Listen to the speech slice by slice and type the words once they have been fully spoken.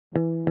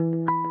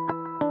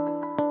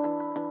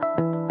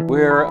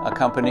We're a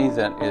company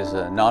that is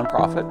a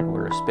nonprofit.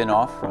 We're a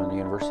spin-off from the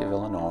University of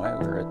Illinois.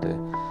 We're at the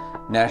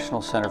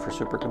National Center for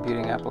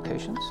Supercomputing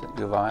Applications at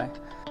U of I.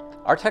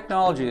 Our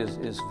technology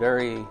is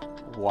very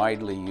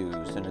widely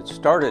used, and it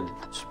started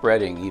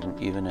spreading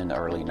even in the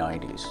early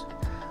 90s.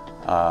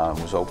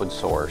 It was open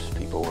source.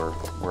 People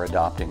were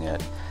adopting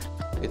it.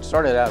 It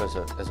started out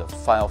as a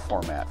file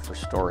format for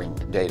storing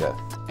data,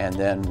 and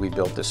then we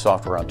built this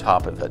software on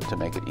top of it to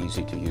make it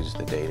easy to use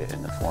the data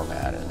in the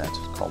format, and that's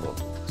called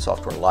a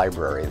software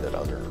library that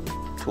other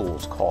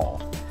tools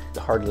call.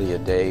 Hardly a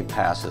day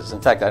passes,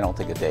 in fact I don't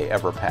think a day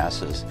ever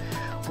passes,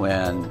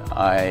 when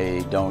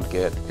I don't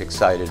get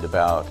excited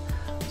about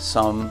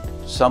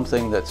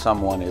something that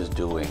someone is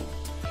doing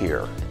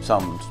here.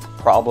 Some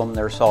problem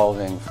they're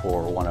solving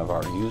for one of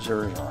our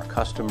users or our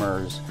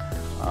customers,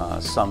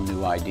 some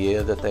new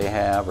idea that they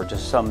have, or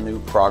just some new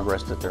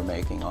progress that they're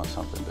making on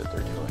something that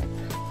they're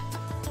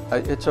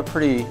doing. It's a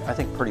pretty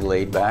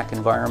laid-back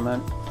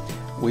environment.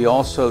 We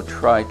also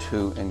try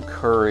to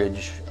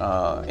encourage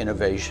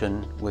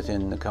innovation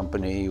within the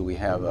company. We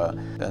have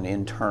an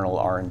internal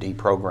R&D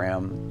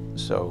program,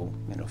 so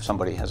if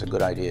somebody has a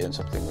good idea and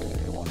something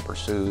they want to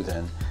pursue,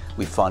 then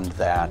we fund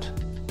that.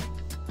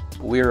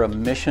 We're a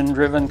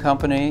mission-driven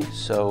company,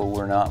 so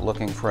we're not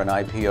looking for an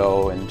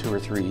IPO in 2 or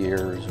 3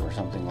 years or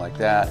something like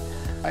that.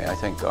 I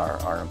think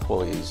our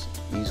employees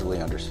easily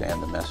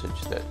understand the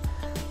message that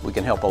we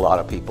can help a lot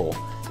of people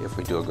if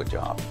we do a good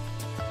job.